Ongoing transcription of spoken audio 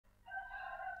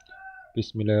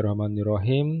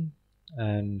Bismillahirrahmanirrahim,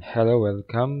 and hello,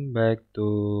 welcome back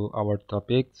to our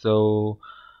topic. We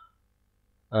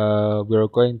are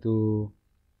going to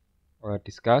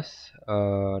discuss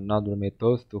another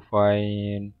method to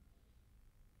find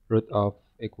root of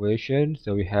equation.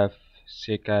 So we have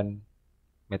secant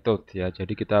method ya.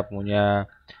 Jadi kita punya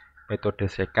metode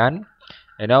secant.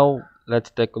 And now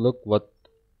let's take a look what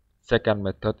secant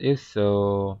method is.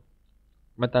 So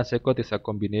method secant is a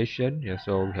combination. Yeah,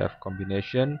 so we have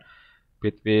combination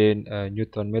between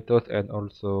Newton method and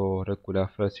also regular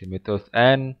Fresh method,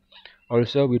 and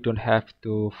also we don't have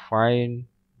to find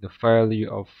the value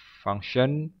of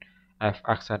function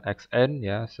fx and xn,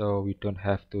 yeah, so we don't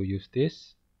have to use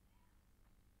this.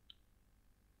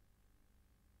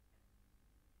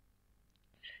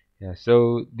 Yeah,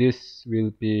 so this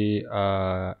will be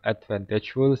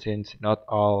advantageous since not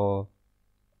all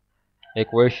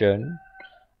equation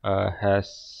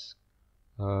has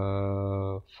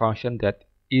function that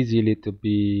easily to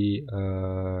be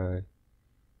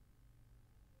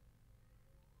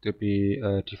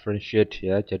differentiate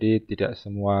ya. Jadi tidak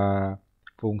semua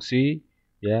fungsi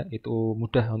ya itu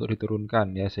mudah untuk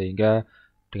diturunkan ya, sehingga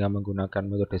dengan menggunakan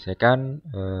metode secant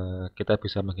kita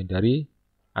bisa menghindari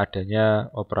adanya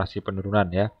operasi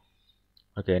penurunan ya.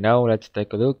 Okay, now let's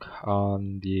take a look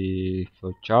on the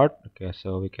flowchart. Okay,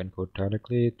 so we can go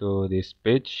directly to this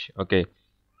page. Okay.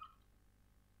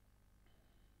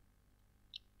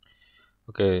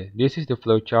 Okay, this is the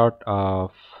flowchart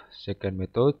of secant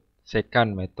method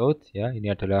ya.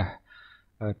 Ini adalah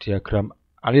diagram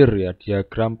alir ya,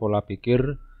 diagram pola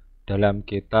pikir dalam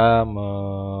kita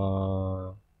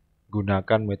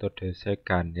menggunakan metode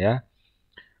secant ya.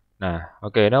 Nah,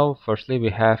 okay, now firstly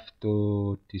we have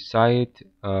to decide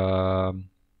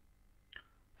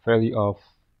value of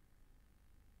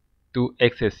two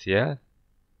x's ya.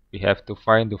 We have to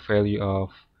find the value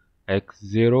of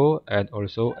x0 and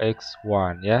also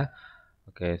x1 ya.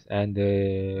 Okay, and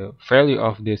the value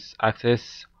of this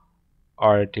axis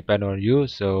are depend on you,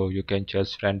 so you can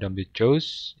just randomly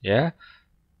choose yeah,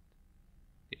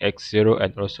 x0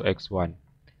 and also x1.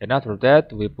 And after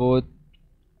that we put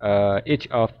each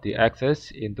of the axes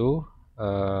into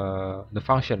the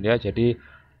function ya. Jadi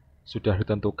sudah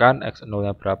ditentukan x0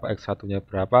 nya berapa, x1 nya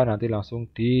berapa, nanti langsung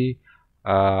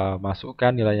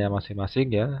dimasukkan nilainya masing-masing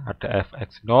ya. Ada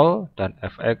fx0 dan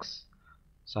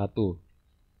fx1.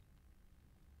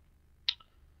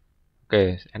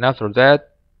 Okay, and after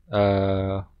that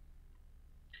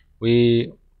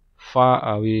we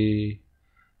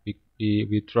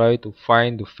try to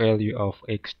find the value of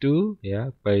x2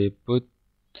 yeah, by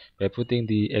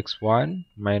putting the x1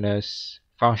 minus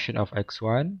function of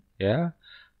x1 yeah,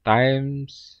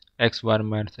 times x1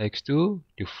 minus x2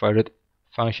 divided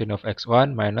function of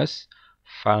x1 minus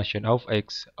function of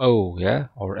xo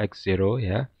yeah, or x0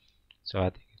 yeah. So I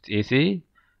think it's easy.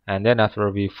 And then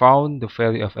after we found the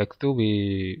value of x2,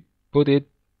 we put it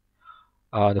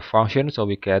the function, so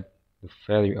we get the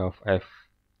value of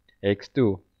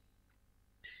fx2.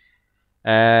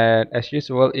 And as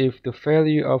usual, if the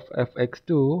value of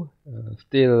fx2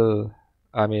 still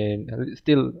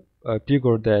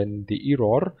bigger than the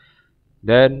error,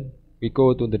 then we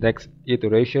go to the next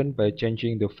iteration by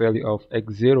changing the value of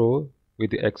x0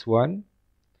 with the x1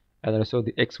 and also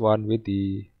the x1 with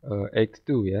the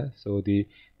x2 yeah. So the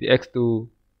x2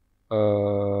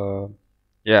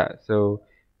 yeah, so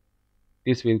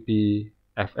this will be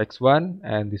fx1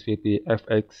 and this will be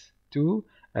fx2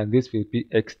 and this will be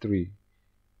x3.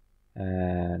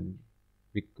 And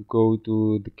we go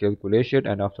to the calculation,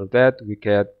 and after that we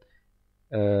get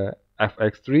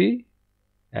fx3,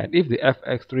 and if the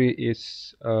fx3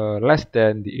 is less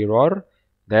than the error,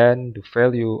 then the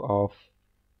value of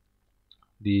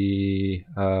the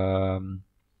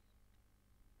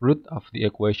root of the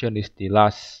equation is the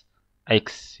last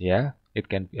x yeah. It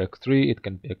can be x3, it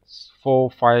can be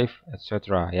x4, 5,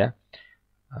 etc. yeah.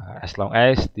 As long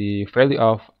as the value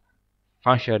of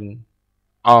function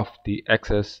of the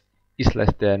x's is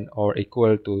less than or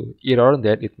equal to error,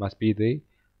 then it must be the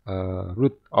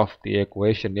root of the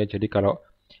equation ya. Jadi kalau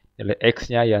nilai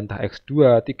x-nya ya entah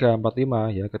x2, 3, 4,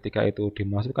 5 ya, ketika itu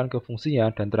dimasukkan ke fungsinya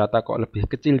dan ternyata kok lebih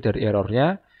kecil dari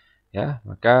errornya ya,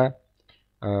 maka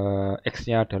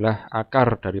x-nya adalah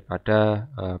akar daripada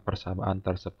persamaan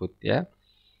tersebut ya.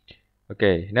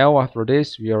 Okay, now after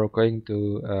this we are going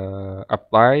to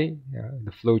apply the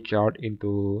flowchart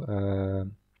into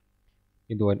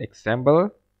an example,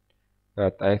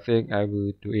 but I think I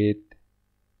will do it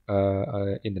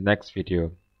in the next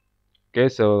video. Okay,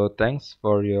 so thanks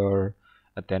for your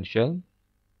attention.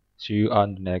 See you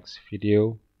on the next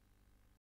video.